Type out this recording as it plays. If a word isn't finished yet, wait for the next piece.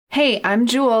Hey, I'm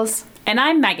Jules. And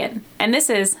I'm Megan, and this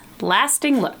is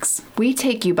Lasting Looks. We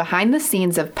take you behind the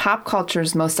scenes of pop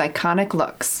culture's most iconic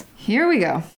looks. Here we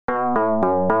go.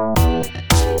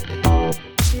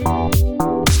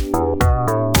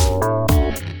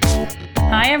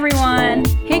 Hi, everyone.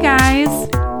 Hey, guys.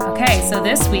 Okay, so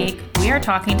this week we are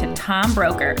talking to Tom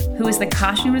Broecker, who is the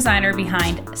costume designer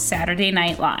behind Saturday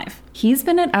Night Live. He's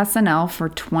been at SNL for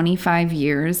 25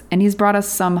 years, and he's brought us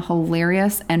some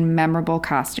hilarious and memorable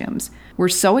costumes. We're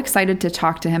so excited to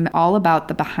talk to him all about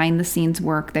the behind-the-scenes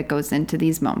work that goes into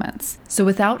these moments. So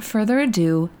without further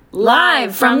ado,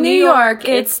 Live from New York,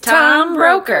 it's Tom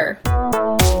Broecker.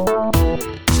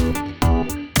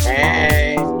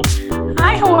 Hey.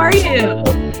 Hi, how are you?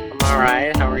 I'm all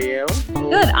right. How are you?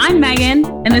 Good. I'm Megan,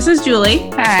 and this is Julie.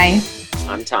 hi.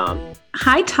 I'm Tom.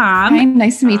 Hi, Tom. Hi,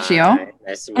 nice to meet you. Hi.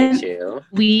 Nice to meet you.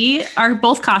 We are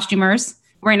both costumers.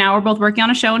 Right now, we're both working on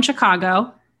a show in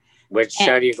Chicago. Which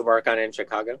show do you work on in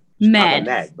Chicago? Med.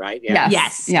 Med, right? Yeah.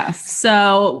 Yes. Yes.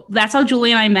 So that's how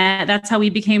Julie and I met. That's how we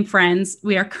became friends.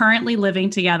 We are currently living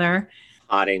together.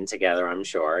 Potting together, I'm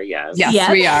sure. Yes. Yes,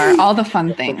 Yes. we are. All the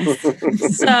fun things.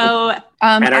 So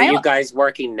And are you guys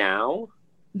working now?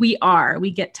 we are.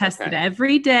 We get tested Okay.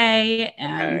 every day.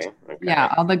 And Okay.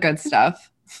 Yeah, all the good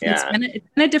stuff. it's Yeah. been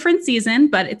a different season,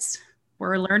 but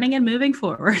we're learning and moving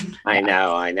forward. I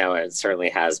know. It certainly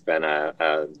has been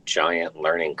a giant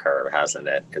learning curve, hasn't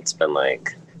it? It's been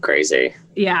like crazy.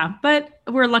 Yeah, but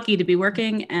we're lucky to be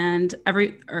working, and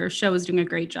our show is doing a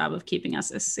great job of keeping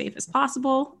us as safe as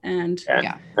possible. And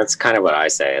Yeah. That's kind of what I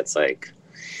say. It's like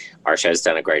our show's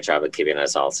done a great job of keeping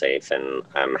us all safe, and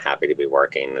I'm happy to be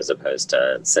working as opposed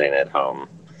to sitting at home.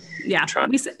 yeah, Trying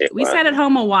we to do sat at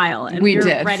home a while, and We we're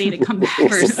did. ready to come back.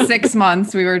 For 6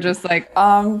 months, we were just like,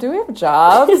 do we have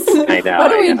jobs? I know. What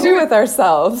do I we know. do with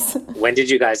ourselves? When did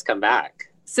you guys come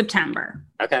back? September.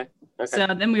 Okay. So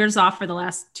then we were just off for the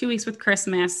last 2 weeks with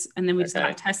Christmas, and then we just Okay.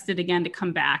 got tested again to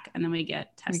come back, and then we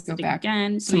get tested back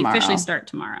again. So tomorrow. we officially start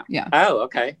tomorrow. Yeah. Oh,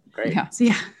 okay. Great. Yeah. So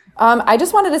yeah, I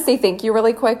just wanted to say thank you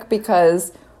really quick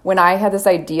because when I had this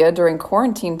idea during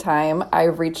quarantine time, I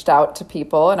reached out to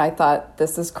people and I thought,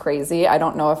 this is crazy. I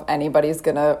don't know if anybody's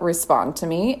going to respond to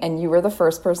me. And you were the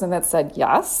first person that said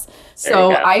yes. There So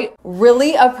you go. I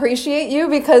really appreciate you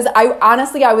because I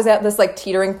was at this like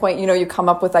teetering point, you come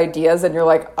up with ideas and you're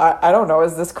like, I don't know,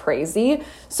 is this crazy?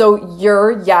 So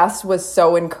your yes was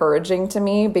so encouraging to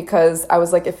me because I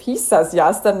was like, if he says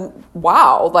yes, then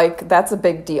wow, like that's a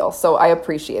big deal. So I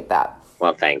appreciate that.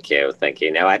 Well, thank you. Thank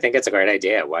you. No, I think it's a great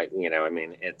idea.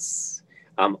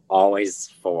 I'm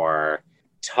always for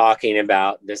talking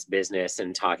about this business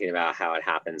and talking about how it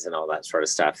happens and all that sort of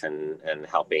stuff and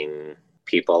helping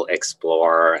people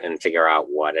explore and figure out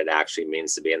what it actually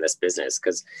means to be in this business.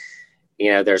 Because,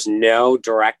 there's no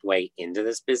direct way into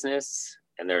this business.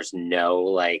 And there's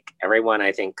no, everyone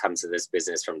I think comes to this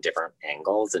business from different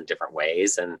angles and different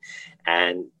ways.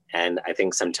 And I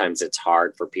think sometimes it's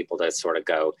hard for people to sort of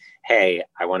go, hey,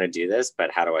 I want to do this, but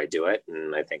how do I do it?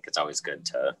 And I think it's always good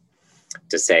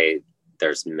to say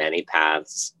there's many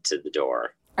paths to the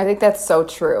door. I think that's so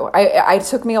true. It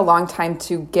took me a long time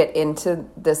to get into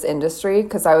this industry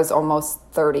because I was almost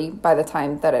 30 by the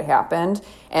time that it happened.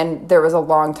 And there was a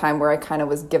long time where I kind of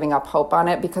was giving up hope on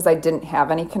it because I didn't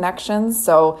have any connections.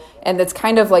 So, and it's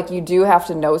kind of like you do have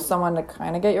to know someone to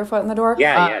kind of get your foot in the door.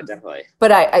 Yeah, definitely.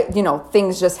 But I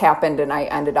things just happened and I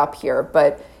ended up here.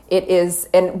 But it is,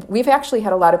 and we've actually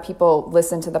had a lot of people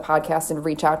listen to the podcast and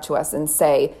reach out to us and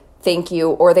say, thank you,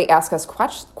 or they ask us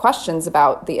questions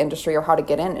about the industry or how to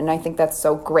get in. And I think that's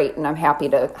so great, and I'm happy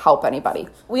to help anybody.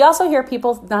 We also hear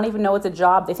people not even know it's a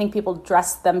job. They think people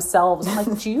dress themselves. I'm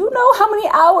like, do you know how many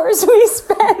hours we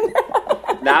spend?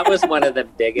 That was one of the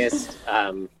biggest,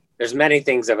 there's many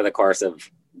things over the course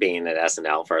of being at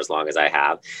SNL for as long as I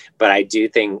have, but I do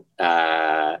think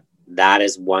that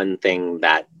is one thing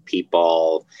that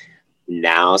people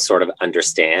now sort of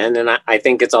understand. And I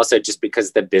think it's also just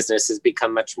because the business has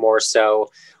become much more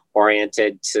so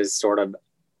oriented to sort of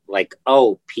like,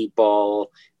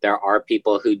 there are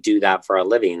people who do that for a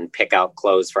living, pick out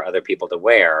clothes for other people to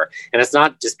wear. And it's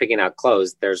not just picking out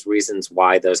clothes. There's reasons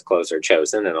why those clothes are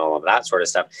chosen and all of that sort of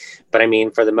stuff. But I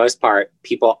mean, for the most part,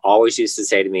 people always used to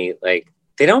say to me, like,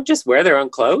 they don't just wear their own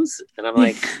clothes. And I'm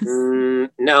like,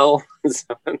 no.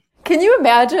 Can you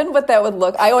imagine what that would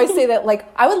look? I always say that, like,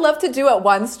 I would love to do it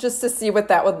once just to see what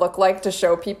that would look like to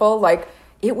show people. Like,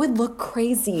 it would look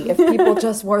crazy if people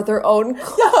just wore their own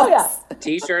clothes.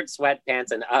 T-shirts,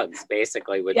 sweatpants, and Uggs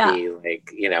basically would be like,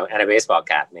 and a baseball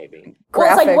cap maybe. Well,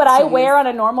 it's like Graphic what I tees. wear on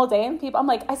a normal day, and people, I'm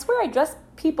like, I swear I dress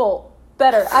people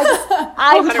better.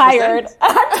 I'm 100%. tired.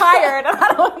 I'm tired.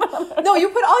 I don't No, you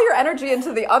put all your energy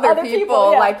into the other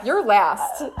people. yeah. Like, you're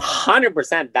last.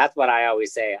 100%. That's what I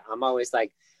always say. I'm always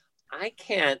like, I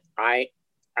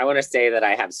want to say that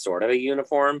I have sort of a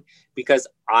uniform because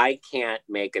I can't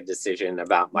make a decision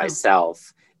about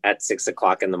myself at 6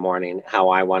 o'clock in the morning, how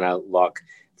I want to look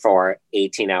for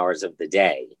 18 hours of the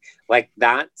day. Like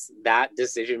that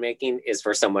decision making is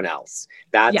for someone else.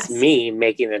 That's me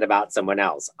making it about someone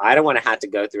else. I don't want to have to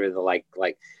go through the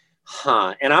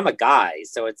and I'm a guy,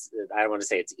 so I don't want to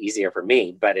say it's easier for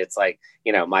me, but it's like,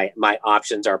 my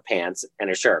options are pants and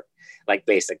a shirt. Like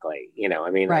basically,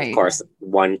 of course,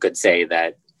 one could say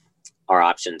that our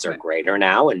options are greater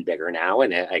now and bigger now,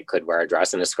 and I could wear a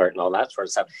dress and a skirt and all that sort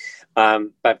of stuff.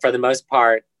 But for the most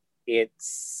part,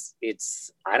 it's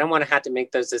I don't want to have to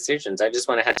make those decisions. I just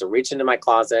want to have to reach into my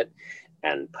closet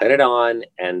and put it on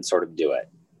and sort of do it,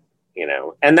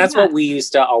 And that's what we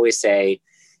used to always say.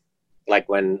 Like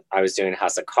when I was doing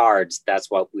House of Cards, that's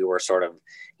what we were sort of,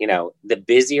 the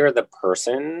busier the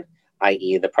person,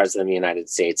 i.e. the president of the United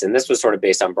States. And this was sort of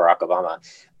based on Barack Obama.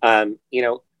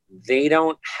 They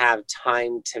don't have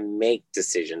time to make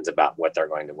decisions about what they're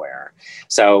going to wear.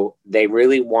 So they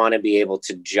really want to be able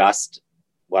to just,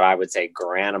 what I would say,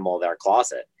 granimal their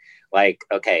closet. Like,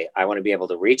 okay, I want to be able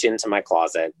to reach into my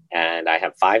closet and I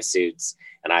have 5 suits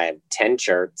and I have 10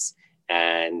 shirts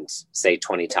and say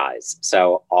 20 ties.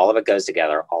 So all of it goes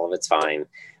together. All of it's fine.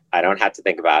 I don't have to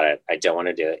think about it. I don't want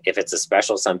to do it. If it's a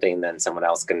special something, then someone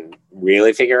else can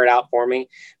really figure it out for me.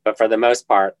 But for the most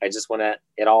part, I just want to,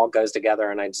 it all goes together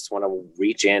and I just want to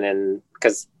reach in and,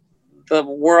 because the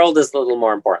world is a little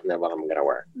more important than what I'm going to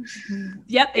wear.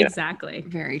 Yep, exactly.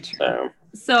 Very true.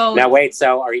 So now wait,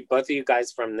 so are you both of you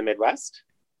guys from the Midwest?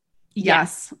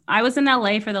 Yes. I was in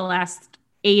LA for the last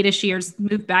 8-ish years,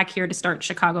 moved back here to start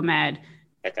Chicago Med.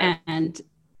 Okay. And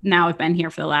now I've been here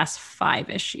for the last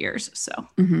 5-ish years. So,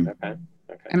 Okay.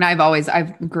 And I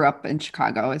grew up in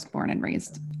Chicago. I was born and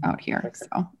raised out here. Okay.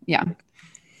 So, yeah.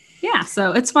 Yeah.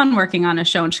 So it's fun working on a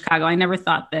show in Chicago. I never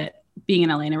thought that being in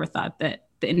LA, I never thought that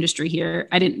the industry here,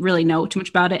 I didn't really know too much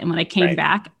about it. And when I came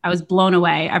back, I was blown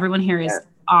away. Everyone here is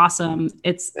awesome.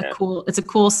 It's a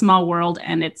cool small world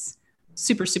and it's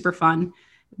super, super fun.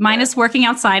 Minus working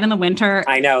outside in the winter.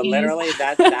 I know, literally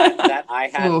that I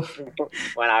had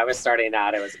when I was starting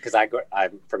out. It was because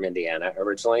I'm from Indiana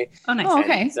originally. Oh, nice. Oh,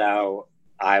 okay. And so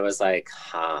I was like,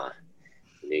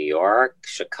 New York,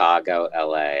 Chicago,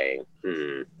 LA.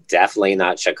 Definitely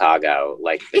not Chicago.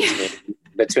 Like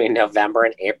between November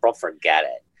and April, forget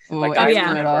it. Ooh, I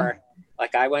remember,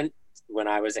 I went when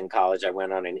I was in college. I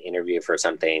went on an interview for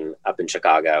something up in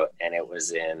Chicago, and it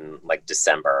was in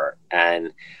December,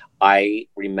 and I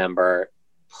remember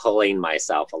pulling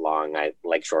myself along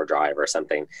Lakeshore Drive or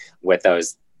something with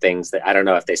those things that I don't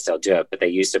know if they still do it, but they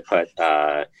used to put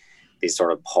these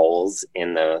sort of poles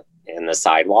in the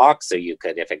sidewalk. So you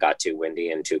could, if it got too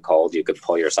windy and too cold, you could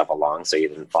pull yourself along so you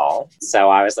didn't fall. So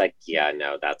I was like, yeah,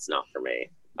 no, that's not for me.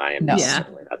 I am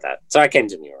certainly not that. So I came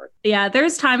to New York. Yeah.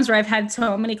 There's times where I've had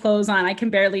so many clothes on, I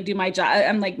can barely do my job.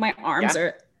 I'm like, my arms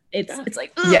are, it's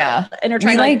like, ugh. And you're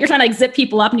trying to zip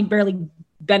people up and you barely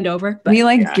bend over. But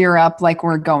we gear up like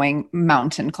we're going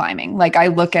mountain climbing. Like I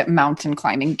look at mountain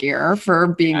climbing gear for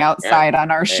being outside on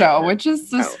our show, which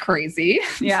is just crazy.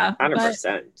 Yeah.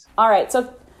 100%. All right.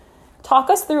 So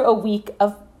talk us through a week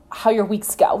of how your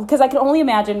weeks go. Because I can only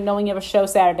imagine knowing you have a show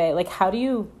Saturday, like how do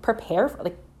you prepare for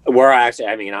We're actually,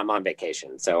 I'm on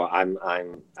vacation, so I'm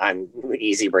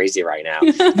easy breezy right now.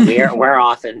 we're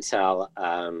off until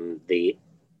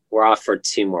we're off for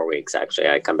 2 more weeks. Actually,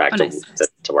 I come back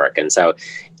to work, and so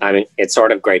it's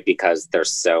sort of great because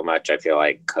there's so much. I feel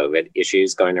like COVID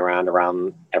issues going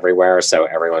around everywhere, so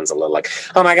everyone's a little like,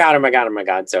 oh my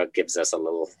god. So it gives us a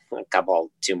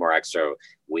couple 2 more extra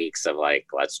weeks of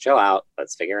let's chill out,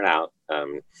 let's figure it out.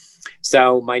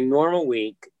 So my normal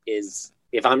week is,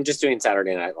 if I'm just doing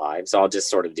Saturday Night Live, so I'll just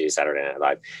sort of do Saturday Night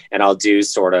Live, and I'll do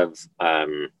sort of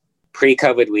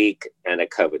pre-COVID week and a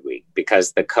COVID week,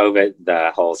 because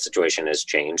the whole situation has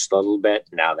changed a little bit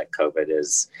now that COVID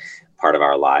is part of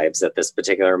our lives at this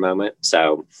particular moment.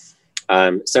 So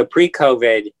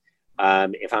pre-COVID,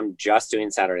 if I'm just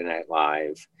doing Saturday Night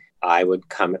Live, I would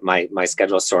come, my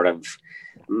schedule is sort of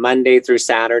Monday through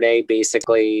Saturday,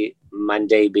 basically.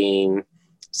 Monday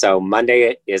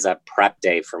is a prep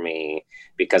day for me,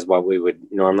 because what we would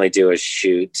normally do is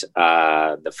shoot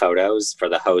the photos for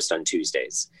the host on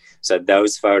Tuesdays. So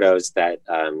those photos that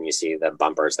you see, the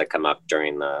bumpers that come up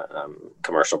during the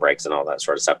commercial breaks and all that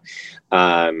sort of stuff,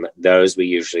 those we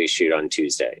usually shoot on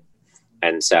Tuesday.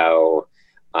 And so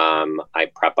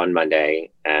I prep on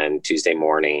Monday and Tuesday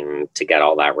morning to get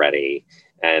all that ready.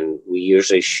 And we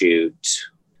usually shoot,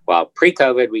 well,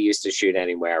 pre-COVID, we used to shoot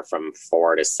anywhere from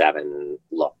 4 to 7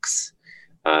 looks,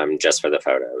 just for the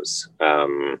photos.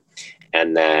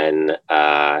 And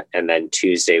then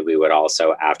Tuesday, we would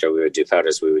also, after we would do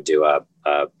photos, we would do a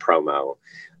promo,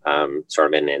 sort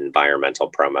of an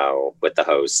environmental promo with the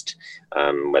host,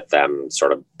 with them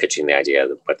sort of pitching the idea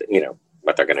of what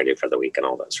they're going to do for the week and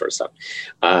all that sort of stuff.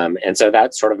 And so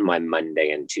that's sort of my Monday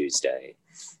and Tuesday.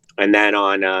 And then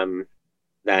on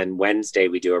then Wednesday,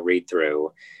 we do a read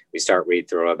through. We start read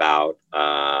through about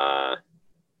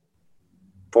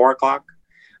 4 o'clock.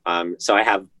 So I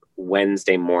have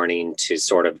Wednesday morning to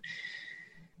sort of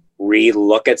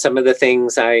re-look at some of the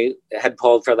things I had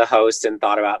pulled for the host and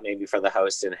thought about maybe for the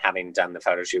host, and having done the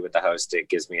photo shoot with the host, it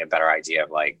gives me a better idea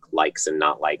of like likes and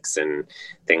not likes and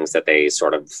things that they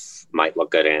sort of might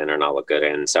look good in or not look good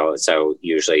in. So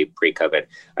usually pre-COVID,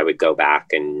 I would go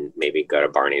back and maybe go to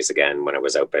Barney's again when it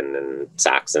was open, and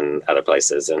Saks and other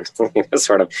places, and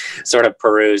sort of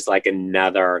peruse like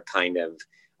another kind of,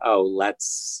 oh,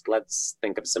 let's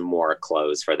think of some more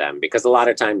clothes for them, because a lot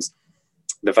of times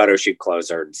the photo shoot clothes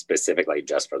are specifically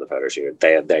just for the photo shoot.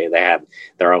 They have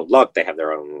their own look, they have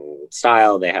their own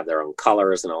style, they have their own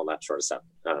colors and all that sort of stuff.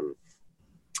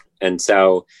 And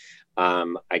so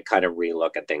I kind of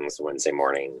relook at things Wednesday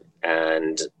morning,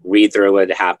 and read through would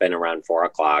happen around 4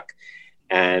 o'clock.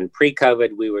 And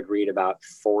pre-COVID, we would read about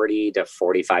 40 to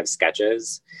 45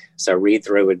 sketches. So read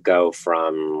through would go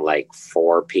from like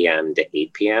 4 p.m. to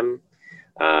 8 p.m.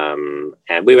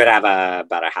 And we would have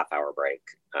about a half-hour break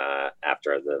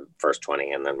after the first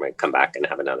 20, and then we'd come back and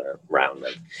have another round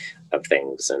of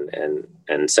things.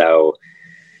 And so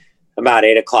about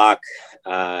 8 o'clock,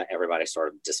 everybody sort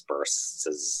of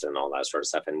disperses and all that sort of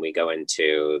stuff. And we go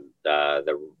into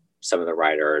some of the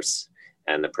writers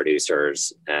and the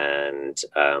producers, and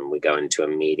we go into a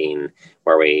meeting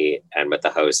where with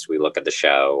the host, we look at the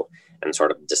show and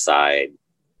sort of decide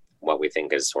what we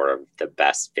think is sort of the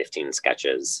best 15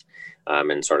 sketches,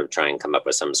 and sort of try and come up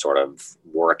with some sort of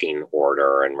working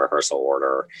order and rehearsal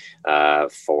order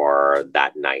for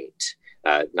that night.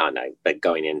 Not night, but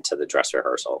going into the dress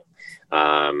rehearsal.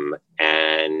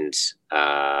 And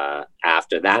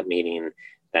after that meeting,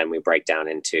 then we break down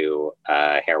into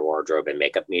a hair, wardrobe, and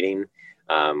makeup meeting,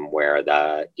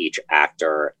 where each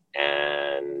actor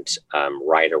and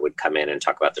writer would come in and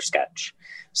talk about their sketch.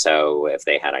 So if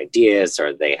they had ideas,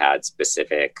 or they had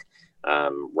specific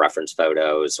reference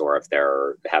photos, or if they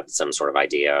have some sort of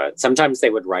idea, sometimes they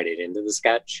would write it into the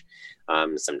sketch.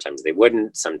 Sometimes they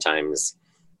wouldn't. Sometimes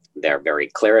they're very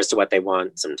clear as to what they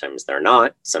want. Sometimes they're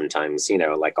not. Sometimes,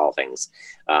 like all things,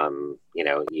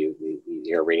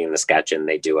 you're reading the sketch and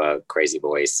they do a crazy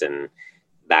voice, and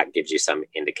that gives you some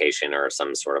indication or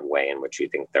some sort of way in which you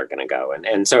think they're going to go.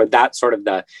 And so that's sort of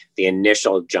the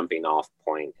initial jumping off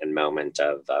point and moment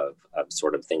of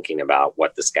sort of thinking about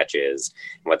what the sketch is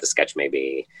and what the sketch may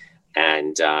be.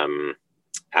 And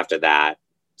after that,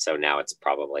 so now it's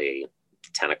probably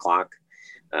 10 o'clock.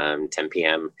 10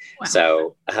 p.m. Wow.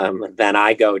 So then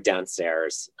I go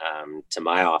downstairs to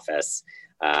my office,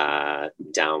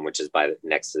 down, which is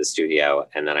next to the studio.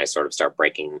 And then I sort of start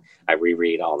I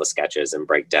reread all the sketches and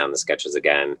break down the sketches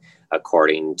again,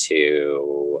 according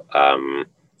to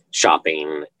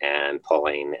shopping and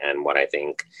pulling and what I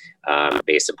think,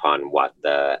 based upon what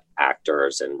the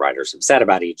actors and writers have said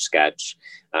about each sketch,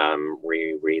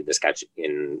 reread the sketch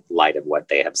in light of what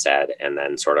they have said, and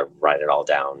then sort of write it all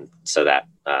down so that,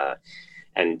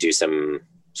 and do some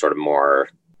sort of more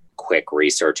quick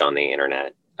research on the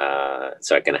internet,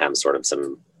 so I can have sort of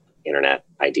some internet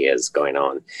ideas going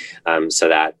on, so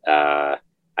that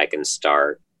I can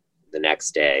start the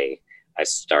next day. I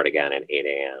start again at 8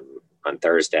 a.m. on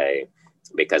Thursday,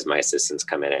 because my assistants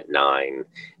come in at 9,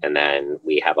 and then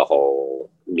we have a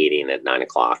whole meeting at 9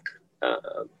 o'clock,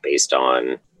 based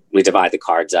on, we divide the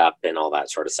cards up and all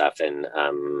that sort of stuff, and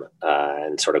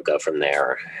sort of go from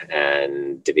there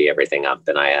and divvy everything up.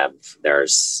 And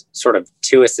there's sort of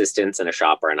 2 assistants and a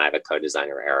shopper, and I have a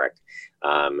co-designer, Eric.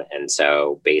 And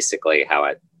so basically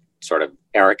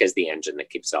Eric is the engine that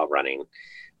keeps it all running.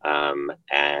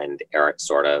 And Eric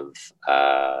sort of,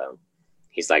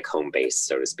 he's like home base,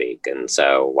 so to speak. And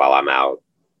so while I'm out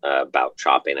about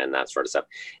shopping and that sort of stuff,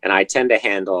 and I tend to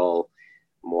handle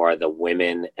more the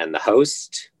women and the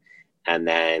host, and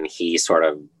then he sort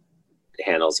of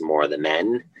handles more the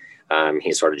men.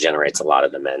 He sort of generates a lot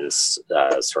of the men's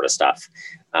sort of stuff.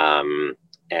 The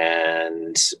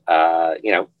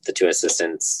 2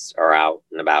 assistants are out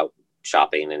and about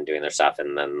shopping and doing their stuff,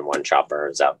 and then the 1 shopper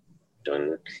is out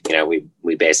doing,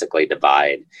 we basically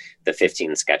divide the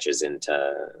 15 sketches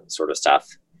into sort of stuff.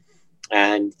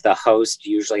 And the host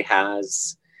usually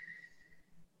has,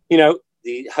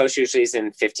 the host usually is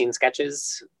in 15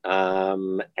 sketches.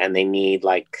 And they need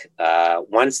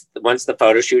once the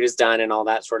photo shoot is done and all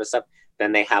that sort of stuff,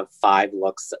 then they have 5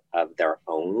 looks of their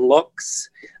own looks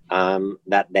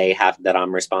that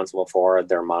I'm responsible for,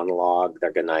 their monologue,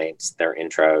 their goodnights, their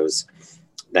intros.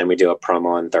 Then we do a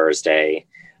promo on Thursday.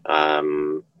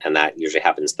 And that usually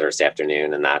happens Thursday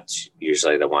afternoon. And that's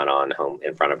usually the one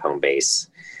in front of home base.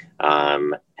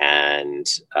 And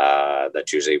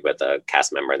that's usually with a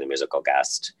cast member and the musical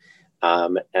guest.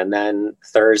 And then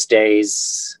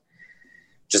Thursdays,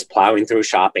 just plowing through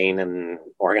shopping and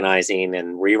organizing,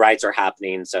 and rewrites are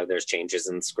happening. So there's changes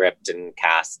in script and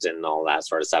cast and all that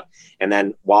sort of stuff. And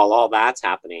then while all that's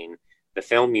happening, the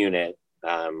film unit,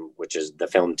 which is the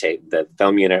film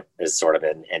unit is sort of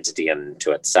an entity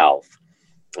unto itself.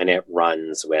 And it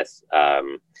runs with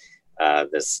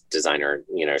this designer,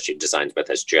 she designs with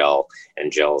us, Jill, and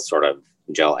Jill,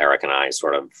 Eric and I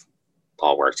sort of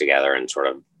all work together and sort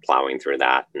of plowing through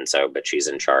that. And so, but she's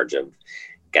in charge of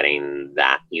getting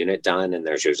that unit done. And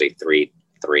there's usually three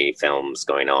films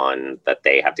going on that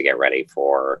they have to get ready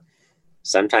for,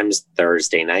 sometimes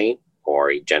Thursday night,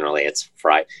 or generally it's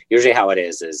Friday. Usually how it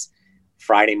is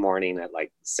Friday morning at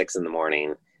 6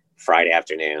 a.m, Friday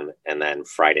afternoon, and then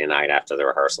Friday night after the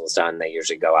rehearsal's done, they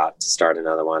usually go out to start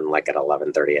another one at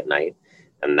 11:30 at night.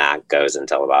 And that goes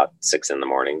until about 6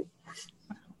 a.m.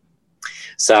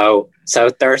 So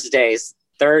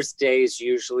Thursdays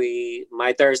usually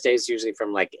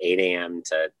from 8 a.m.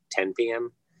 to 10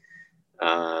 p.m.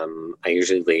 I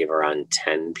usually leave around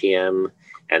 10 p.m.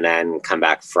 and then come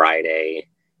back Friday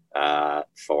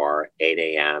for 8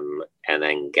 a.m. and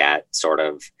then get sort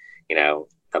of,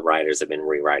 the writers have been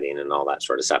rewriting and all that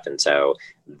sort of stuff. And so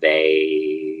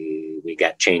we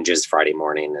get changes Friday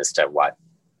morning as to what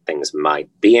things might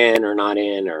be in or not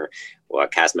in, or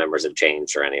what cast members have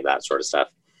changed or any of that sort of stuff.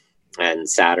 And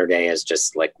Saturday is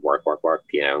just work,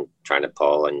 trying to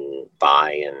pull and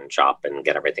buy and shop and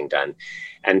get everything done.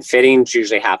 And fittings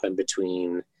usually happen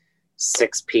between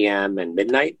 6 p.m. and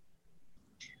midnight.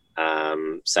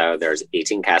 So there's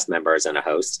 18 cast members and a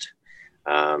host.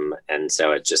 And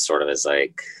so it just sort of is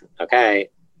okay,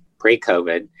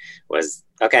 pre-COVID was,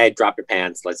 okay, drop your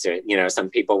pants, let's do it. Some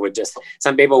people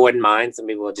wouldn't mind. Some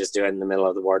people would just do it in the middle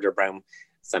of the wardrobe room.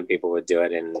 Some people would do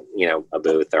it in, a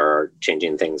booth or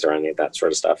changing things or any of that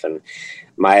sort of stuff. And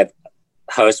my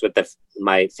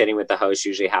fitting with the host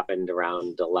usually happened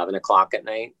around 11 o'clock at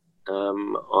night,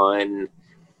 on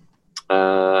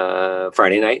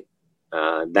Friday night.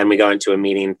 Then we go into a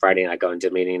meeting Friday night. I go into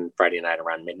a meeting Friday night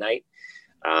around midnight,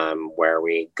 where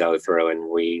we go through and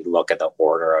we look at the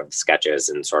order of sketches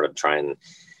and sort of try and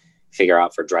figure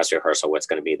out for dress rehearsal what's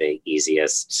going to be the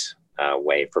easiest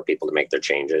way for people to make their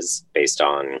changes based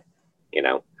on,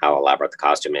 how elaborate the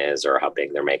costume is or how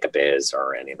big their makeup is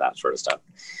or any of that sort of stuff.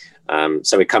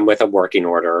 So we come with a working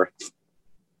order,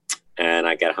 and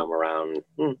I get home around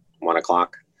 1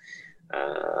 o'clock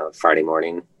Friday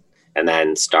morning, and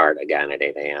then start again at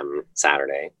 8 a.m.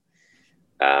 Saturday.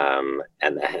 And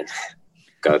then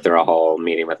go through a whole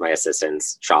meeting with my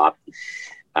assistants, shop.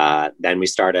 Then we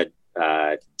start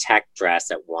a tech dress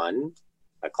at 1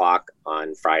 o'clock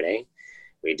on Friday.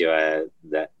 We do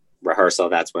the rehearsal.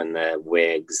 That's when the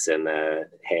wigs and the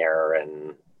hair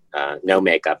and no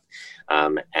makeup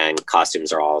and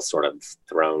costumes are all sort of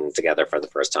thrown together for the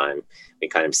first time. We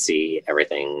kind of see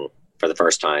everything for the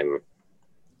first time,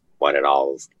 what it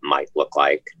all might look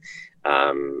like,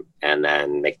 and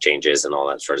then make changes and all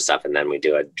that sort of stuff. And then we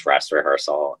do a dress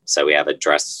rehearsal. So we have a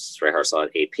dress rehearsal at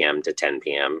 8 p.m. to 10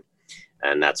 p.m.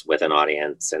 And that's with an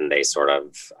audience, and I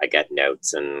get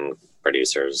notes, and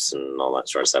producers and all that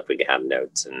sort of stuff. We can have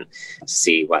notes and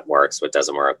see what works, what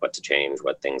doesn't work, what to change,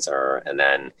 what things are. And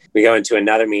then we go into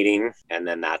another meeting, and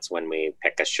then that's when we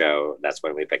pick a show. That's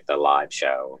when we pick the live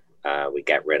show. We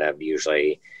get rid of,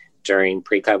 usually during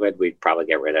pre-COVID, we'd probably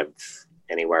get rid of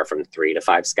anywhere from 3 to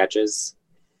 5 sketches.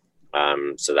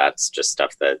 So that's just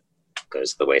stuff that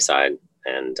goes to the wayside.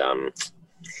 And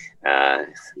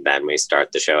then we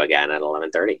start the show again at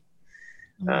 11:30.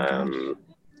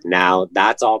 Now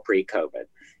that's all pre-COVID.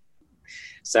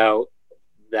 So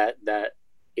that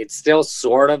it's still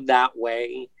sort of that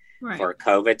way for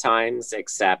COVID times,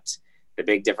 except the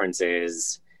big difference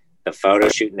is the photo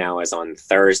shoot now is on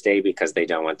Thursday because they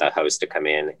don't want the host to come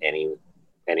in any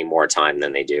more time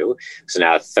than they do. So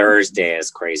now Thursday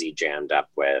is crazy jammed up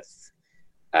with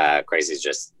Thursday's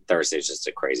just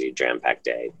a crazy jam-packed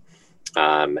day.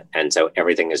 And so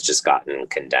everything has just gotten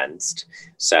condensed.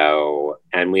 So,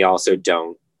 and we also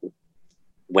don't,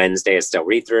 Wednesday is still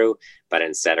read through, but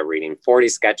instead of reading 40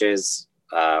 sketches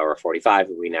or 45,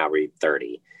 we now read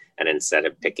 30. And instead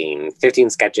of picking 15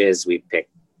 sketches, we pick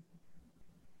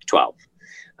 12.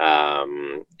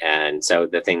 And so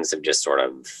the things have just sort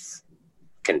of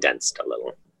condensed a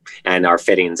little. And our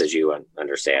fittings, as you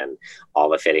understand, all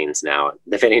the fittings now,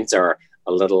 the fittings are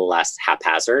a little less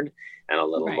haphazard and a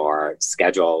little more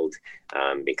scheduled,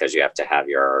 because you have to have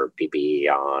your PPE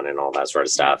on and all that sort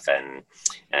of stuff. And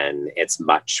it's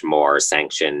much more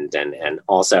sanctioned. And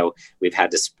also we've had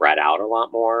to spread out a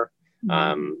lot more.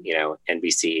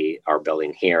 NBC, our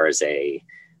building here is a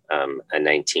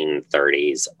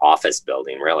 1930s office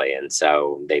building, really. And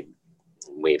so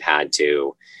we've had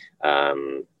to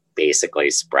basically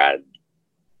spread.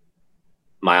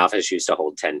 My office used to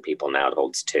hold 10 people. Now it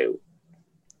holds 2.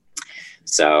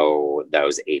 So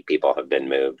those 8 people have been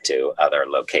moved to other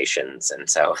locations. And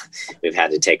so we've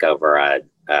had to take over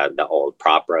the old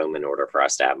prop room in order for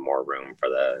us to have more room for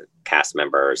the cast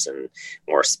members and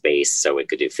more space so we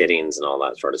could do fittings and all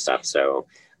that sort of stuff. So,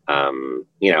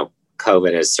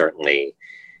 COVID has certainly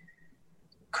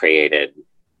created,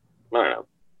 I don't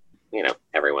know,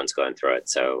 everyone's going through it.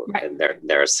 So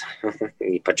there's,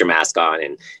 you put your mask on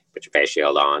and put your face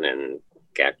shield on and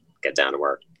get down to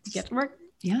work. Get to work.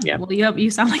 Yeah. Well, you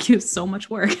sound like you have so much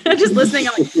work. Just listening,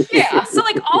 I'm like, yeah. So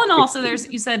like all in all, so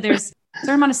you said there's a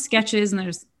certain amount of sketches and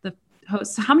there's the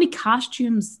host. So how many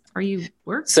costumes are you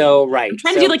working? So, right. I'm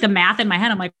trying to do like the math in my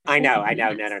head. I'm like, I know.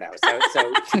 No. So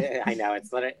I know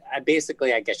it's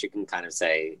basically, I guess you can kind of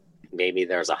say maybe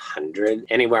there's 100,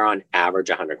 anywhere on average,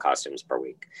 100 costumes per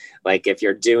week. Like if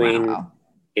you're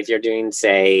doing,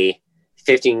 say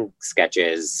 15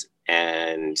 sketches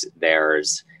and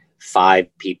there's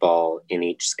 5 people in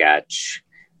each sketch,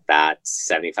 that's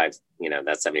 75,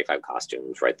 that's 75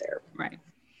 costumes right there. Right.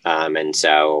 And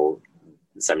so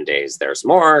some days there's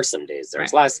more, some days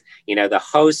there's less. The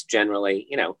host generally,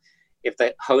 if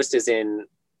the host is in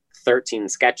 13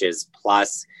 sketches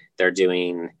plus they're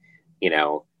doing,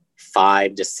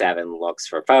 5 to 7 looks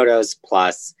for photos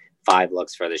plus 5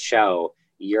 looks for the show,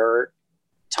 you're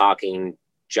talking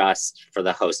just for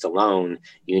the host alone,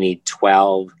 you need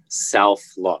 12 self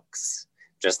looks,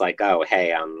 just like, oh,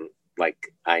 hey,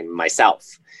 I'm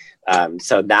myself.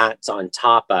 So that's on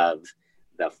top of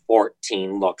the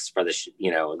 14 looks for the,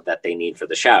 that they need for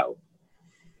the show.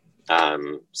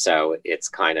 So it's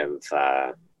kind of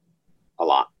a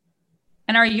lot.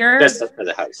 And are just for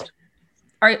the host?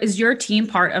 Is your team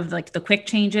part of like the quick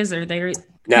changes, or they?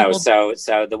 No, so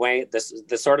the way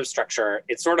the sort of structure,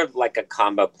 it's sort of like a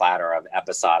combo platter of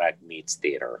episodic meets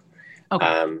theater.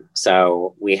 Okay.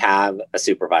 So we have a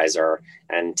supervisor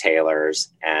and tailors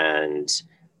and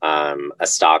a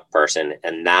stock person,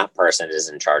 and that person is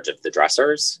in charge of the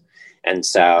dressers. And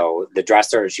so the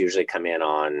dressers usually come in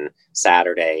on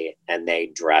Saturday and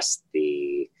they dress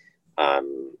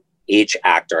each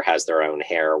actor has their own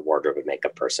hair, wardrobe, and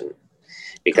makeup person,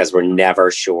 because we're never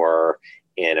sure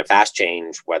in a fast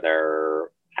change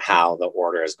how the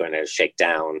order is going to shake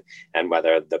down and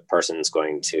whether the person's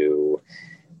going to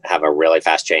have a really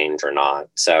fast change or not.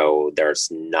 So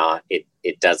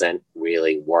it doesn't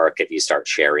really work if you start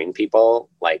sharing people.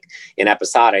 Like in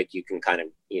episodic, you can kind of,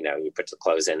 you put the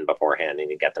clothes in beforehand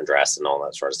and you get them dressed and all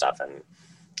that sort of stuff. And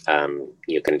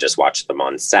you can just watch them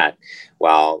on set.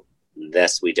 Well,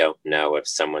 this, we don't know if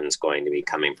someone's going to be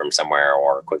coming from somewhere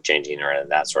or quick changing or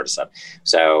that sort of stuff.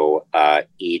 So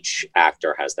each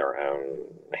actor has their own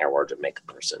hair, wardrobe, makeup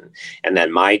person. And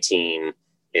then my team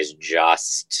is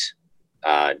just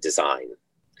design.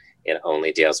 It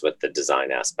only deals with the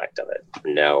design aspect of it.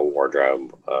 No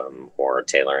wardrobe or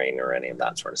tailoring or any of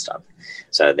that sort of stuff.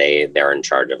 So they're in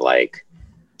charge of like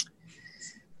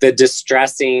the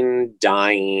distressing,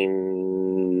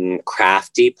 dyeing,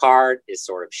 crafty part is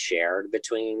sort of shared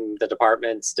between the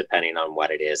departments, depending on what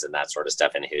it is and that sort of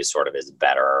stuff, and who sort of is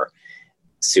better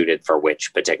suited for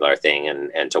which particular thing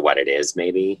and to what it is,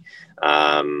 maybe.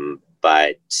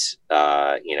 But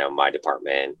my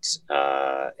department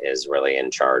is really in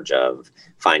charge of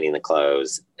finding the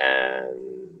clothes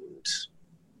and,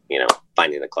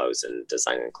 finding the clothes and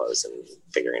designing the clothes and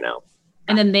figuring out.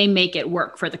 And then they make it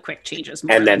work for the quick changes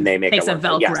more. And then they make it work.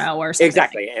 Velcro or something.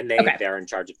 Exactly. And they're in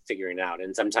charge of figuring it out.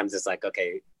 And sometimes it's like,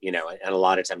 okay, and a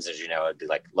lot of times, as you know, it'd be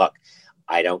like, look,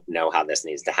 I don't know how this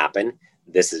needs to happen.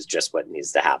 This is just what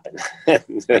needs to happen.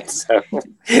 so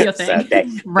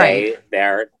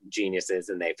they're geniuses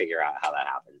and they figure out how that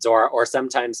happens. Or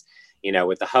sometimes,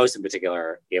 with the host in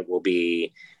particular, it will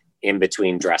be in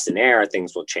between dress and air,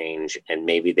 things will change, and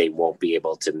maybe they won't be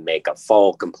able to make a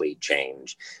full complete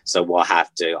change. So I'll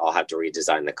have to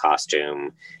redesign the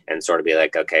costume and sort of be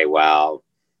like, okay, well,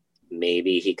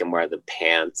 maybe he can wear the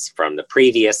pants from the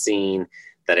previous scene,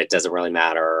 that it doesn't really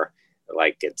matter.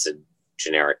 Like, it's a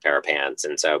generic pair of pants.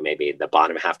 And so maybe the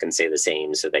bottom half can stay the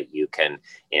same so that you can,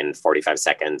 in 45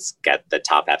 seconds, get the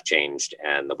top half changed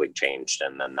and the wig changed.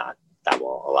 And then that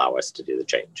will allow us to do the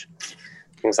change.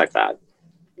 Things like that.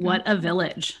 What a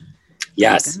village.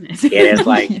 Yes, it is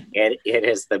like, it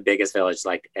is the biggest village.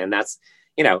 Like, and that's,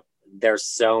 you know, there's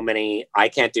so many, I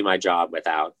can't do my job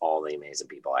without all the amazing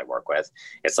people I work with.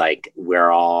 It's like, we're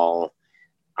all,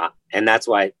 and that's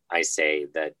why I say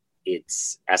that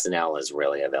SNL is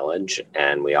really a village,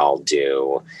 and we all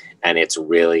do, and it's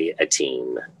really a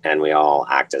team, and we all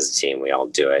act as a team. We all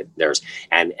do it.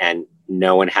 And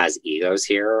no one has egos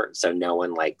here. So no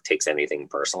one like takes anything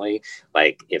personally.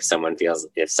 Like, if someone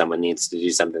needs to do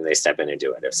something, they step in and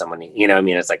do it. If someone, you know what I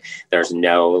mean? It's like, there's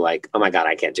no like, oh my God,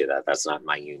 I can't do that. That's not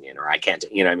my union, or I can't do,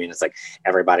 you know what I mean? It's like,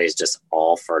 everybody's just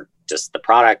all for just the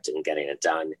product and getting it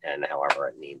done, and however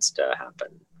it needs to happen.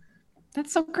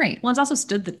 That's so great. Well, it's also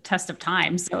stood the test of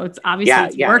time, so it's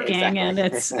obviously working, exactly. And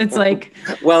it's like,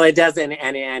 well, it doesn't,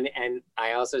 and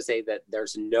I also say that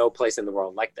there's no place in the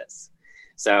world like this.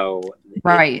 So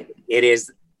right, it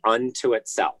is unto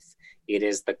itself. It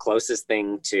is the closest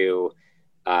thing to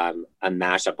a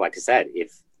mashup. Like I said,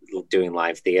 if doing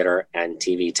live theater and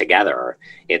TV together,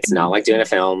 it's not like doing a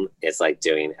film. It's like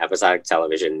doing episodic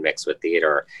television mixed with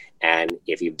theater. And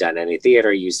if you've done any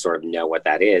theater, you sort of know what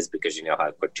that is, because you know how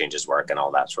quick changes work and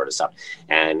all that sort of stuff.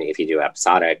 And if you do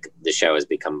episodic, the show has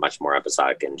become much more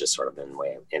episodic and just sort of in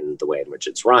the way in which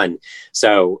it's run.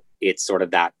 So it's sort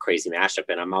of that crazy mashup.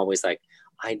 And I'm always like,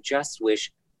 I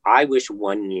wish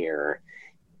 1 year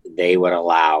they would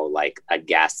allow like a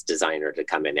guest designer to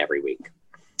come in every week,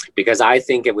 because I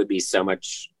think it would be so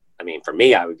much. I mean, for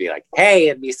me, I would be like, hey,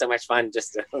 it'd be so much fun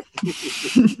just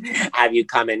to have you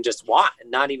come and just watch,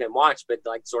 not even watch, but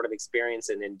like sort of experience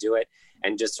it and do it,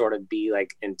 and just sort of be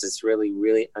like, and just really,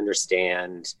 really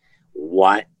understand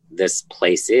what this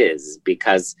place is,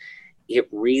 because it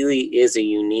really is a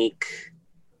unique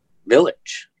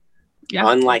village,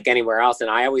 unlike anywhere else. And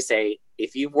I always say,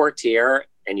 if you've worked here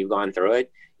and you've gone through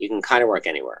it, you can kind of work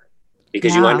anywhere,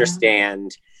 because you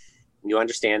understand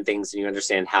things, and you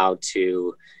understand how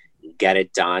to get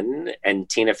it done. And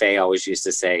Tina Fey always used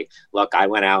to say, look, I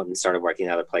went out and started working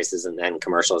other places and then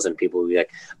commercials, and people would be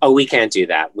like, oh, we can't do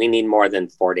that. We need more than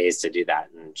 4 days to do that.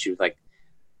 And she was like,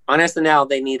 on SNL,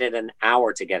 they needed an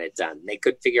hour to get it done. They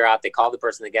could figure out, they call the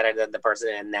person to get it, and the person,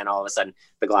 and then all of a sudden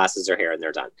the glasses are here and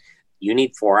they're done. You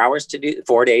need 4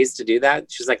 days to do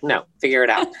that? She's like, no, figure it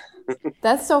out.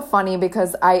 That's so funny,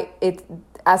 because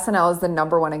SNL is the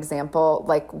number one example.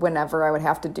 Like, whenever I would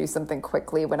have to do something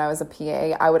quickly when I was a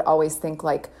PA, I would always think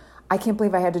like, I can't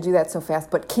believe I had to do that so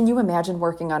fast. But can you imagine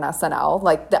working on SNL?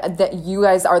 Like that you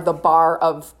guys are the bar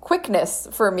of quickness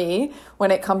for me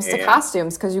when it comes to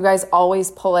costumes, because you guys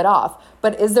always pull it off.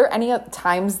 But is there any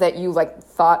times that you like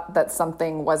thought that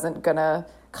something wasn't gonna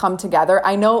come together?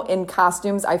 I know in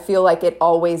costumes, I feel like it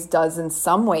always does in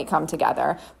some way come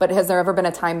together, but has there ever been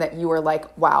a time that you were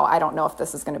like, wow, I don't know if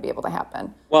this is going to be able to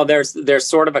happen? Well, there's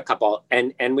sort of a couple,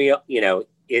 and we, you know,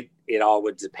 it all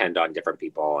would depend on different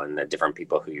people and the different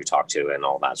people who you talk to and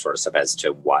all that sort of stuff as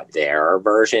to what their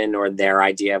version or their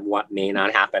idea of what may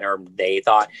not happen or they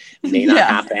thought may not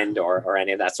happen or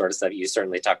any of that sort of stuff. You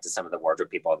certainly talk to some of the wardrobe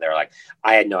people and they're like,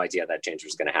 I had no idea that change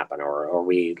was going to happen, or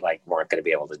we like weren't going to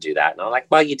be able to do that. And I'm like,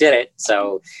 well, you did it.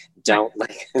 So don't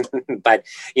like, but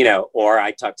you know, or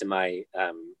I talked to my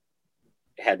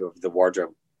head of the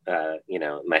wardrobe,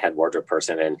 my head wardrobe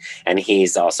person, and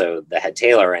he's also the head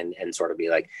tailor, and sort of be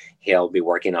like, he'll be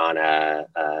working on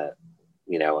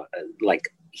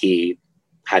like he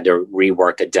had to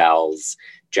rework Adele's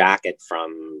jacket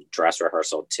from dress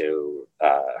rehearsal to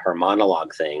her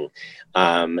monologue thing.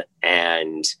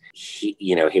 And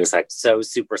he was like so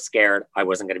super scared I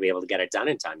wasn't going to be able to get it done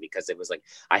in time, because it was like,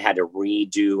 I had to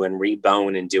redo and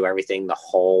rebone and do everything, the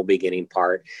whole beginning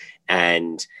part.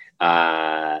 And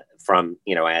from,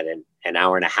 I had an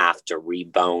hour and a half to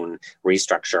rebone,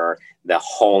 restructure the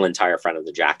whole entire front of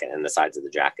the jacket and the sides of the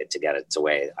jacket to get it the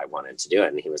way I wanted to do it.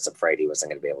 And he was afraid he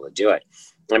wasn't going to be able to do it.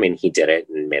 I mean, he did it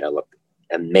and made it look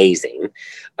amazing.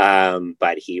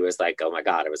 But he was like, oh my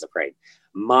God, I was afraid.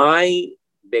 My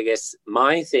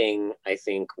thing, I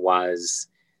think, was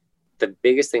the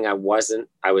biggest thing I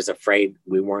was afraid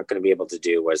we weren't going to be able to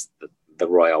do was the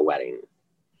royal wedding.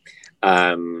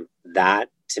 That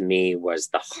to me was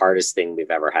the hardest thing we've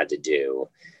ever had to do,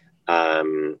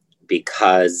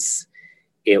 because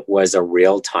it was a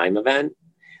real-time event.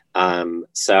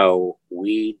 So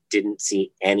we didn't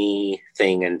see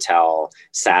anything until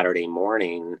Saturday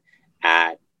morning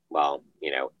at,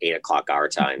 8 o'clock our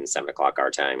time, 7 o'clock our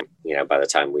time, by the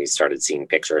time we started seeing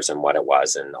pictures and what it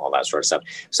was and all that sort of stuff.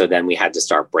 So then we had to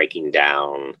start breaking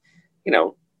down,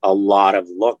 a lot of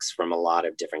looks from a lot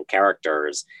of different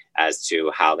characters as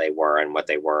to how they were and what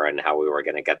they were and how we were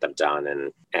going to get them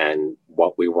done and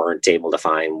what we weren't able to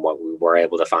find, what we were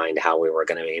able to find, how we were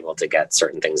going to be able to get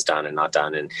certain things done and not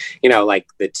done. And, like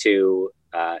the two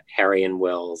Harry and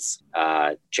Will's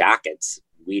jackets,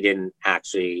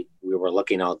 we were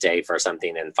looking all day for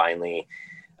something, and finally,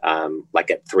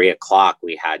 at 3 o'clock,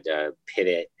 we had to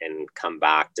pivot and come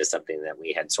back to something that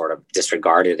we had sort of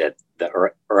disregarded at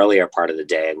the earlier part of the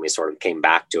day. And we sort of came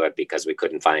back to it because we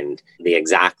couldn't find the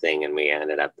exact thing. And we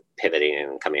ended up pivoting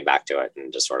and coming back to it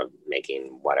and just sort of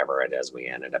making whatever it is we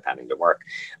ended up having to work.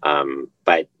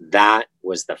 But that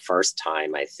was the first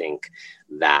time I think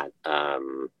that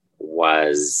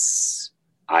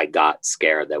I got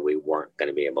scared that we weren't going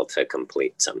to be able to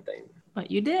complete something. But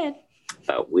you did.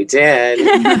 But we did.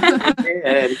 We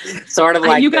did. Sort of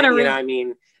like, I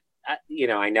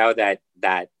know that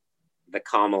the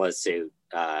Kamala suit,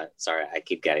 sorry, I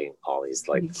keep getting all these,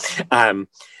 the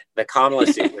Kamala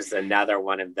suit was another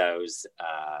one of those.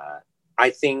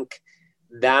 I think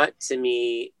that, to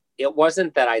me, it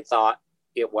wasn't that I thought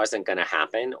it wasn't going to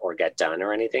happen or get done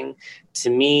or anything. To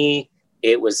me,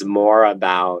 it was more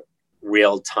about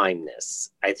real timeness.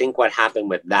 I think what happened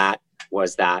with that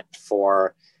was that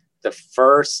for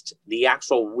the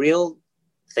actual real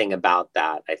thing about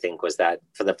that, I think, was that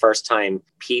for the first time,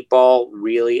 people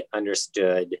really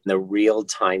understood the real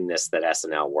timeness that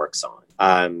SNL works on.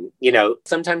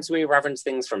 Sometimes we reference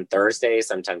things from Thursday,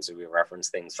 sometimes we reference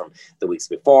things from the weeks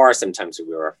before, sometimes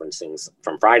we reference things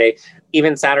from Friday,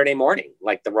 even Saturday morning,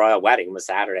 like the royal wedding was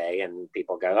Saturday, and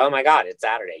people go, oh my God, it's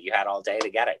Saturday. You had all day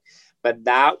to get it. But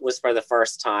that was for the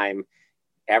first time,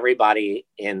 everybody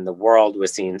in the world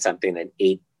was seeing something at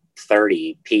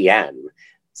 8:30 p.m.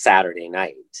 Saturday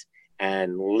night,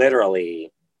 and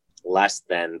literally less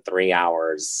than 3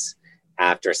 hours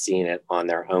after seeing it on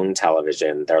their own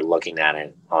television, they're looking at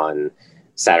it on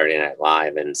Saturday Night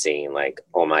Live and seeing like,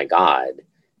 oh my God,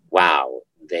 wow,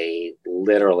 they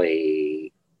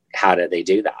literally, how did they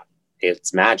do that?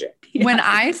 It's magic. When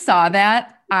I saw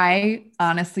that, I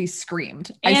honestly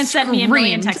screamed. And sent me a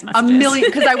million text messages.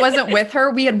 Because I wasn't with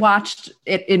her. We had watched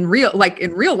it in real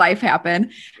life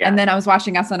happen. Yeah. And then I was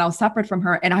watching SNL separate from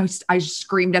her. And I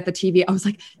screamed at the TV. I was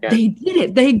like, They did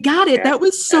it. They got it. That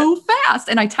was so fast.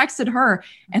 And I texted her,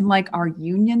 and our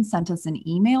union sent us an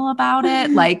email about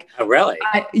it. Oh, really?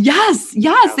 Yes.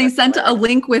 They sent a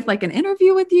link with an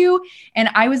interview with you. And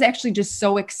I was actually just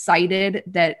so excited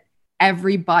that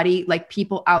everybody,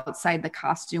 people outside the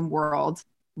costume world,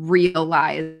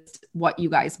 realized what you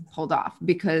guys pulled off,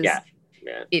 because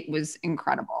it was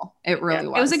incredible. It really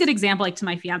was. It was a good example. To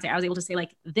my fiance, I was able to say,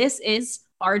 this is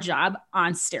our job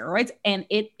on steroids. And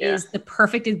it is the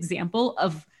perfect example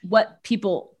of what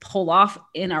people pull off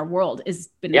in our world is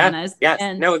bananas. Yes.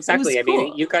 And no, exactly. I cool.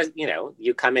 mean, you guys,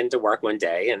 you come into work one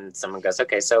day and someone goes,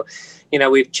 okay, so,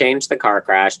 we've changed the car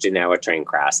crash to now a train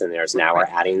crash, and we're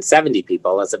adding 70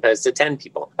 people as opposed to 10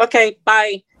 people. Okay,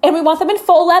 bye. And we want them in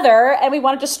full leather, and we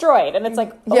want it destroyed. And it's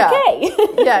like, okay.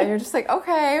 Yeah, you're just like,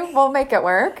 okay, we'll make it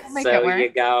work. You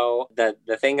go,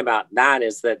 the thing about that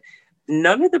is that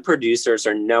none of the producers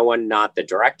or no one, not the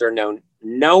director,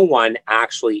 no one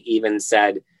actually even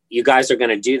said, you guys are going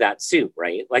to do that suit,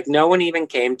 right? No one even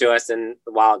came to us, and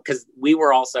because we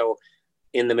were also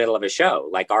in the middle of a show,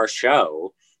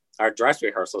 our dress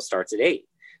rehearsal starts at 8.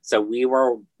 So we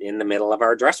were in the middle of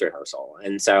our dress rehearsal.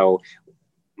 And so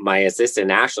my assistant,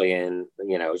 Ashley, and,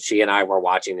 she and I were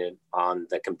watching it on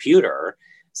the computer,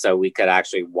 so we could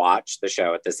actually watch the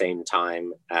show at the same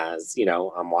time as,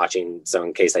 I'm watching. So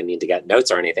in case I need to get notes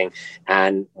or anything,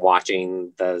 and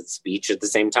watching the speech at the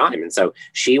same time. And so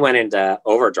she went into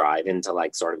overdrive into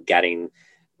sort of getting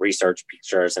research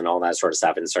pictures and all that sort of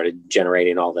stuff, and started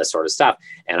generating all this sort of stuff.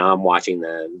 And I'm watching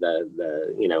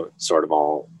the sort of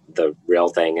all the real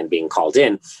thing and being called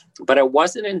in. But it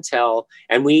wasn't until,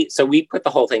 we put the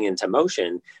whole thing into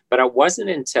motion, but it wasn't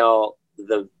until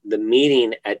the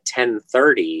meeting at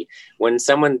 10:30 when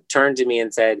someone turned to me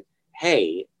and said,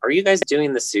 hey, are you guys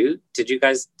doing the suit? Did you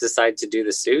guys decide to do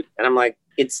the suit? And I'm like,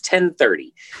 It's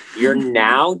 10:30. You're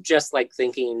now just like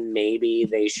thinking maybe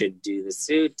they should do the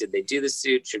suit. Did they do the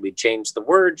suit? Should we change the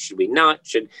word? Should we not?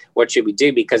 What should we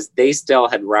do? Because they still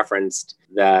had referenced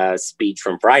the speech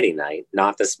from Friday night,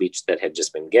 not the speech that had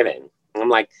just been given. And I'm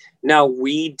like, no,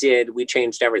 we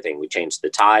changed everything. We changed the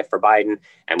tie for Biden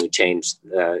and we changed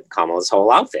Kamala's whole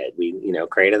outfit. We,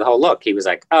 created the whole look. He was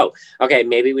like, oh, okay,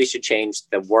 maybe we should change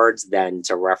the words then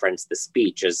to reference the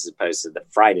speech as opposed to the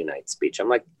Friday night speech. I'm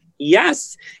like,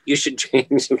 yes, you should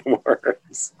change the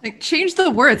words. Like, change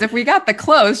the words. If we got the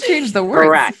clothes, change the words.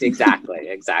 Correct.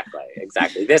 Exactly.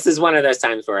 This is one of those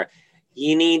times where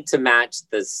you need to match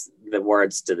the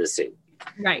words to the suit.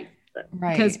 Right.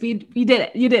 Because we did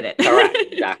it. You did it. Correct.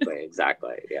 Exactly.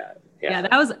 Yeah.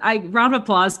 That was round of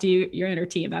applause to your inner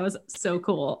team. That was so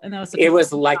cool. And that was it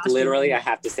was like costume. Literally, I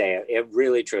have to say it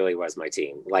really truly was my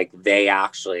team. Like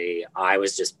I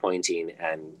was just pointing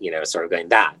and, sort of going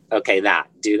that,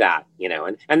 do that,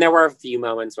 and there were a few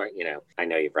moments where, I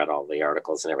know you've read all the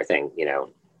articles and everything,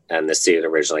 and the suit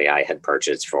originally I had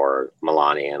purchased for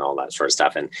Melania and all that sort of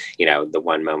stuff. And, the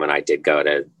one moment I did go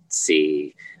to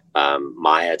see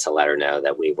Maya to let her know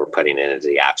that we were putting it into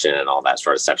the action and all that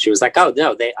sort of stuff. She was like, oh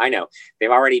no, I know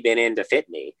they've already been in to fit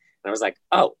me. And I was like,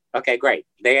 oh, okay, great.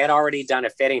 They had already done a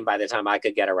fitting by the time I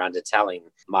could get around to telling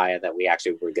Maya that we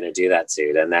actually were going to do that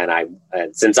suit. And then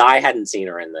since I hadn't seen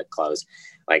her in the clothes,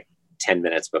 like 10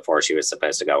 minutes before she was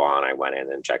supposed to go on, I went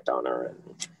in and checked on her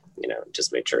and,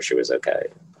 just made sure she was okay.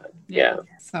 But, yeah.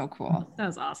 So cool. That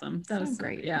was awesome. That was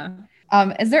great. Yeah.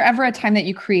 Is there ever a time that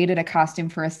you created a costume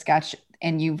for a sketch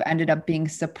and you've ended up being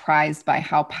surprised by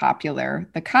how popular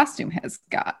the costume has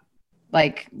got?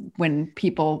 Like when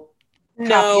people...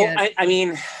 No, I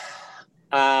mean,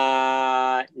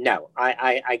 no,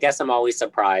 I guess I'm always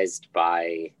surprised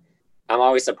by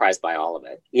all of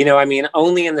it.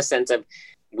 Only in the sense of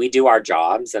we do our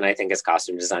jobs. And I think as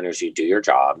costume designers, you do your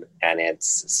job and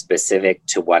it's specific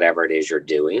to whatever it is you're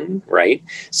doing. Right.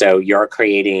 So you're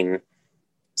creating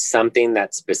something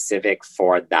that's specific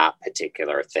for that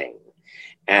particular thing.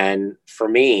 And for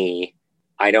me,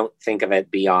 I don't think of it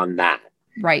beyond that.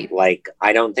 Right. Like,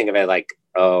 I don't think of it like,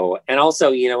 oh, and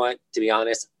also, you know what, to be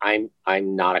honest, I'm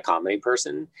not a comedy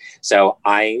person. So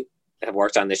I have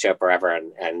worked on the show forever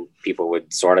and people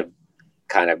would sort of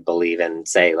kind of believe and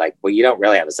say like, well, you don't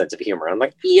really have a sense of humor. I'm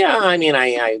like, yeah, I mean,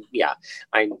 I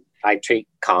treat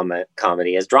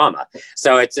comedy as drama.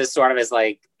 So it's just sort of as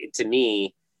like, to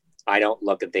me, I don't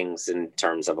look at things in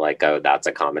terms of like, oh, that's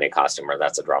a comedy costume or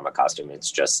that's a drama costume.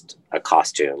 It's just a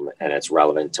costume and it's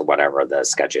relevant to whatever the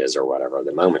sketch is or whatever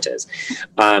the moment is.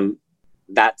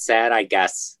 That said, I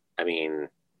guess, I mean,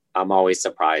 I'm always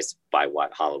surprised by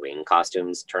what Halloween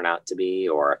costumes turn out to be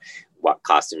or what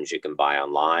costumes you can buy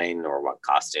online or what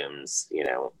costumes,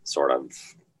 sort of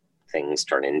things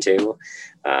turn into,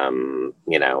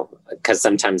 because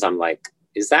sometimes I'm like,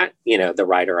 is that, the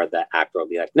writer or the actor will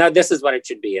be like, no, this is what it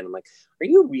should be. And I'm like, are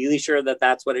you really sure that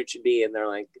that's what it should be? And they're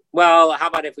like, well, how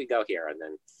about if we go here? And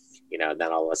then,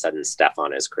 then all of a sudden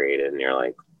Stefan is created and you're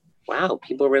like, wow,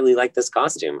 people really like this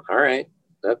costume. All right.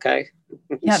 Okay.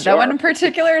 Yeah. Sure. That one in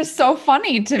particular is so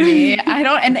funny to me. I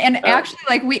don't, and actually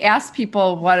like we asked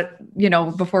people what,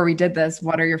 before we did this,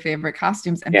 what are your favorite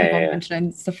costumes? And people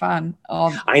mentioned Stefan.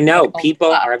 I know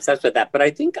people are obsessed with that, but I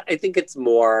think it's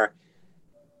more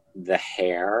the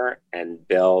hair and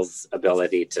Bill's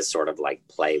ability to sort of like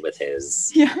play with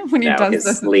his, when he does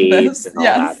his sleeves and all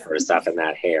that sort of stuff and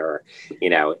that hair,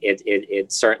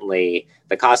 it certainly,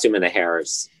 the costume and the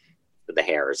hairs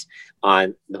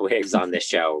on the wigs on this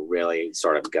show really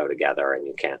sort of go together and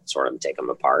you can't sort of take them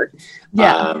apart.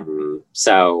 I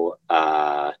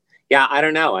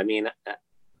don't know. I mean,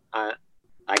 I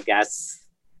guess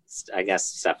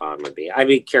Stefan would be, I'd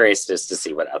be curious just to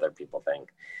see what other people think.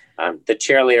 The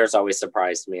cheerleaders always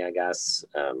surprised me, I guess.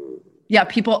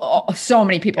 So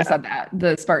many people said that.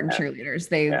 The Spartan cheerleaders,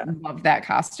 they love that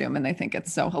costume and they think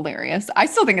it's so hilarious. I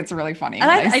still think it's really funny when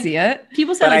I see it.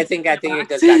 People said, but I think it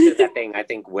goes back to that thing. I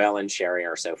think Will and Sherry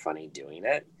are so funny doing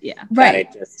it. Yeah, right.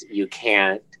 It just you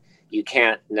can't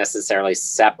necessarily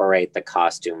separate the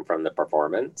costume from the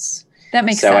performance. That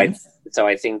makes sense. So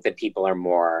I think that people are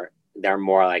more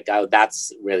like, oh,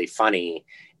 that's really funny,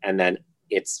 and then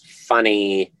it's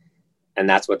funny. And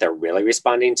that's what they're really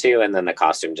responding to. And then the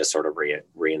costume just sort of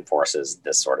reinforces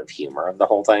this sort of humor of the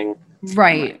whole thing.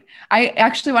 Right. I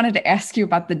actually wanted to ask you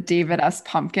about the David S.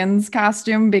 Pumpkins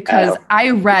costume because I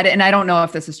read, and I don't know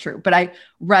if this is true, but I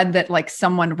read that like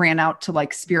someone ran out to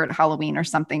like Spirit Halloween or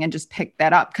something and just picked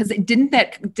that up. Because didn't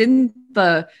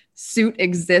the suit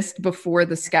exist before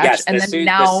the sketch? Yes,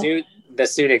 the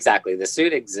suit exactly. The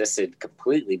suit existed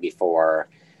completely before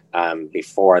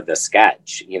before the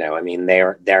sketch. I mean,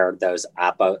 they're those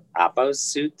Apo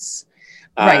suits.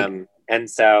 Right. And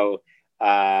so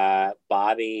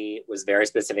Bobby was very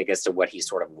specific as to what he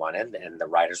sort of wanted, and the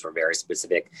writers were very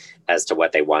specific as to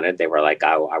what they wanted. They were like,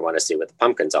 "Oh, I want to see with the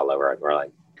pumpkins all over it." And we're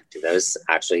like, "Do those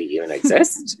actually even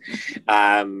exist?"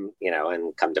 And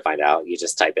come to find out, you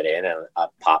just type it in and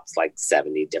up pops like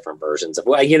 70 different versions of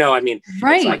Right.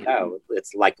 It's like,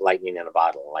 it's like lightning in a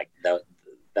bottle. Like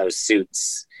those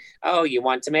suits. Oh, you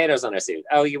want tomatoes on a suit.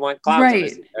 Oh, you want clouds on a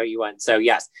suit. Oh, you want... So,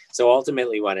 yes. So,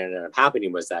 ultimately, what ended up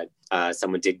happening was that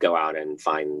someone did go out and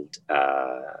find,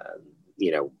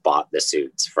 bought the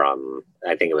suits from,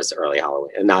 I think it was early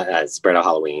Halloween, not Spread of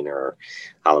Halloween or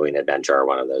Halloween Adventure or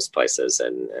one of those places.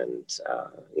 And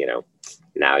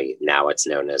now it's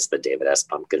known as the David S.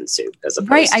 Pumpkin suit. As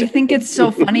opposed to... I think it's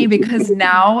so funny because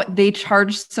now they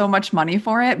charge so much money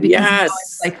for it because now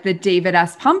it's like the David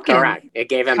S. Pumpkin. Correct. It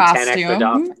gave him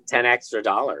costume. $10 extra.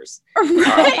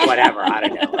 Right. Or whatever. I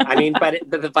don't know. I mean, but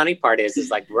the funny part is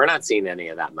like, we're not seeing any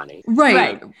of that money.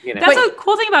 Right. That's a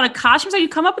cool thing about a costume. So you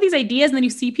come up with these ideas and then you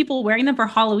see people wearing them for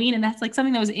Halloween, and that's like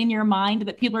something that was in your mind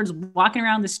that people are just walking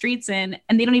around the streets in,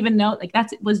 and they don't even know, like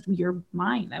was your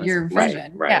mind. That was your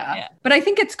vision. Right. Yeah. But I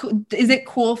think it's cool. Is it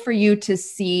cool for you to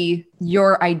see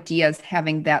your ideas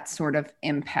having that sort of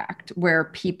impact where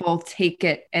people take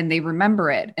it and they remember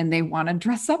it and they want to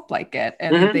dress up like it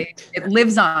and it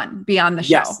lives on beyond the show?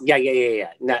 Yes.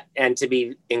 Yeah. No, and to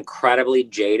be incredibly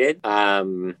jaded,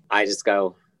 I just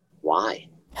go, why?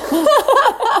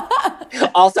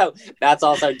 Also, that's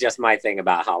also just my thing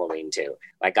about Halloween too.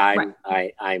 Like I'm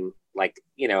like,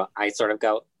 I sort of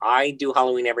go, I do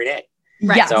Halloween every day.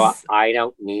 Right. Yes. So I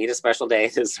don't need a special day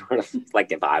to sort of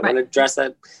like, if I want to dress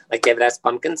up like David S.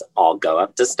 Pumpkins, I'll go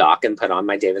up to stock and put on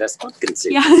my David S. Pumpkin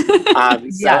suit. Yeah.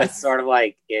 So it's sort of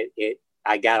like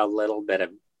I got a little bit of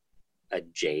a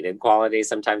jaded quality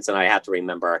sometimes, and I have to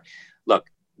remember, look,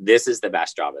 this is the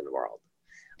best job in the world.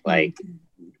 Like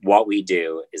what we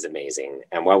do is amazing,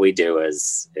 and what we do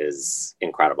is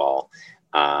incredible.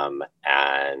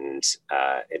 And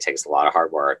it takes a lot of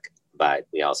hard work, but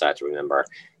we also have to remember,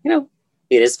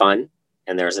 it is fun,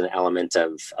 and there's an element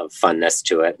of funness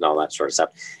to it and all that sort of stuff.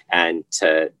 And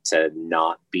to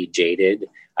not be jaded,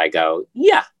 I go,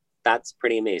 yeah, that's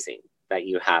pretty amazing that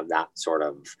you have that sort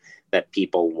of, that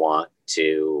people want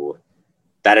to,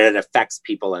 that it affects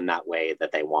people in that way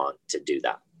that they want to do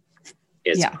that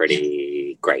is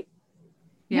pretty great.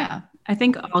 Yeah. I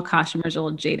think all costumers are a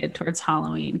little jaded towards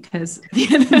Halloween because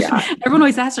everyone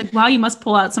always asks, like, wow, you must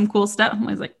pull out some cool stuff. I'm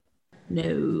always like,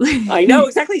 no. I know,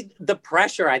 exactly. The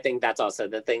pressure, I think that's also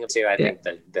the thing too. I think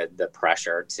the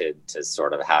pressure to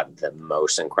sort of have the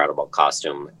most incredible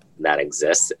costume that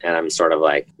exists. And I'm sort of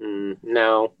like,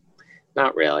 no,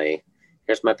 not really.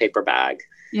 Here's my paper bag.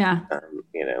 Yeah.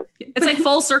 It's like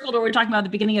full circle to what we were talking about at the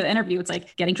beginning of the interview. It's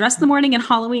like getting dressed in the morning and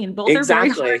Halloween. Both are very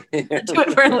hard to do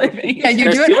it for a living. Yeah, you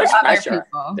do it for other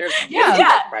people. There's too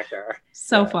much pressure.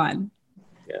 So fun.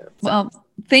 Yeah. Well,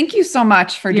 thank you so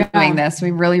much for doing this.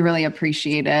 We really, really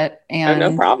appreciate it. And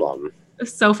no problem. It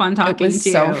was so fun talking to you. It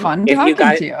was so fun talking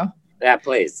to you. Yeah,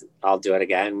 please. I'll do it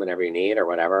again whenever you need or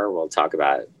whatever. We'll talk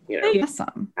about it.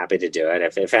 Awesome. Happy to do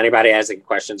it. If anybody has any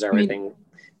questions or anything,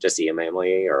 just email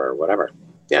me or whatever.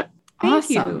 Yeah. Thank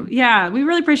you. Yeah, we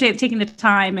really appreciate taking the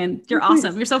time, and you're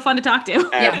awesome. You're so fun to talk to.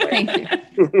 Thank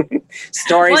you.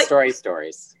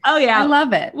 Stories. Oh yeah, I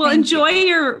love it. Well, enjoy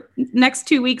your next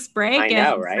 2 weeks break. I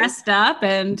know, right? Rest up,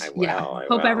 and I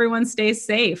hope everyone stays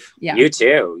safe. Yeah. You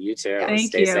too. Thank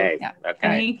Stay you. safe. Yeah. Okay.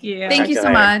 Thank you. Thank you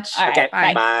so much. Okay.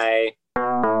 Bye. Bye.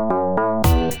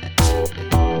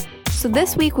 So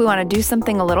this week we want to do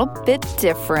something a little bit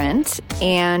different,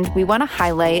 and we want to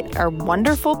highlight our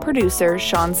wonderful producer,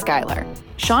 Sean Schuyler.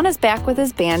 Sean is back with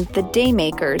his band, The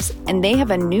Daymakers, and they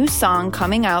have a new song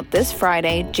coming out this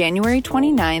Friday, January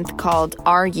 29th, called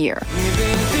Our Year.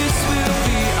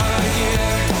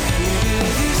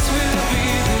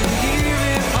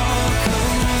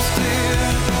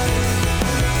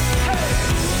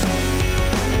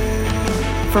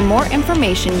 For more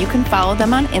information, you can follow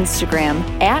them on Instagram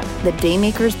at The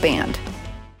Daymakers Band.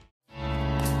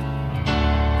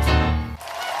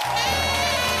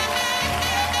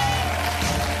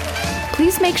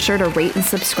 Please make sure to rate and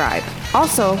subscribe.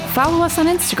 Also, follow us on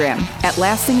Instagram at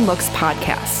Lasting Looks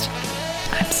Podcast.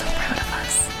 I'm so proud.